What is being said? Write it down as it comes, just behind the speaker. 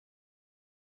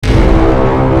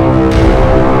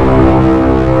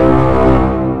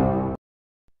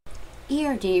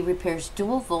ERD repairs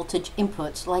dual voltage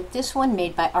inputs like this one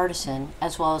made by Artesyn,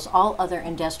 as well as all other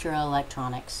industrial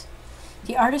electronics.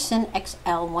 The Artesyn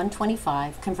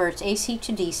XL125 converts AC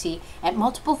to DC at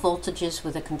multiple voltages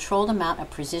with a controlled amount of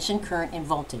precision current and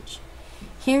voltage.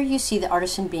 Here you see the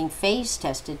Artesyn being phase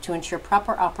tested to ensure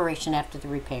proper operation after the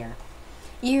repair.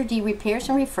 ERD repairs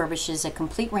and refurbishes a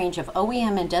complete range of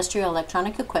OEM industrial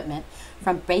electronic equipment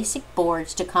from basic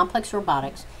boards to complex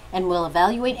robotics and will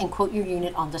evaluate and quote your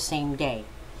unit on the same day.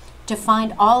 To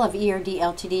find all of ERD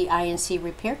Ltd. INC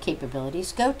repair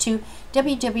capabilities, go to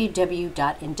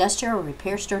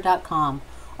www.industrialrepairstore.com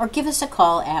or give us a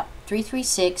call at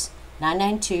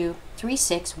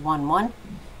 336-992-3611.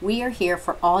 We are here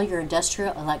for all your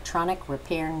industrial electronic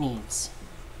repair needs.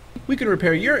 We can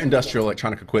repair your industrial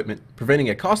electronic equipment, preventing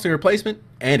a costly replacement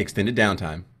and extended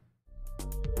downtime.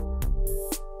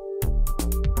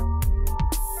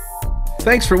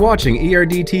 Thanks for watching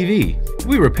ERD TV.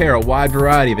 We repair a wide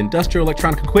variety of industrial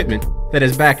electronic equipment that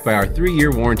is backed by our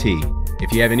 3-year warranty.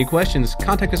 If you have any questions,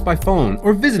 contact us by phone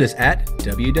or visit us at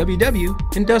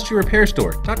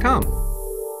www.industrialrepairstore.com.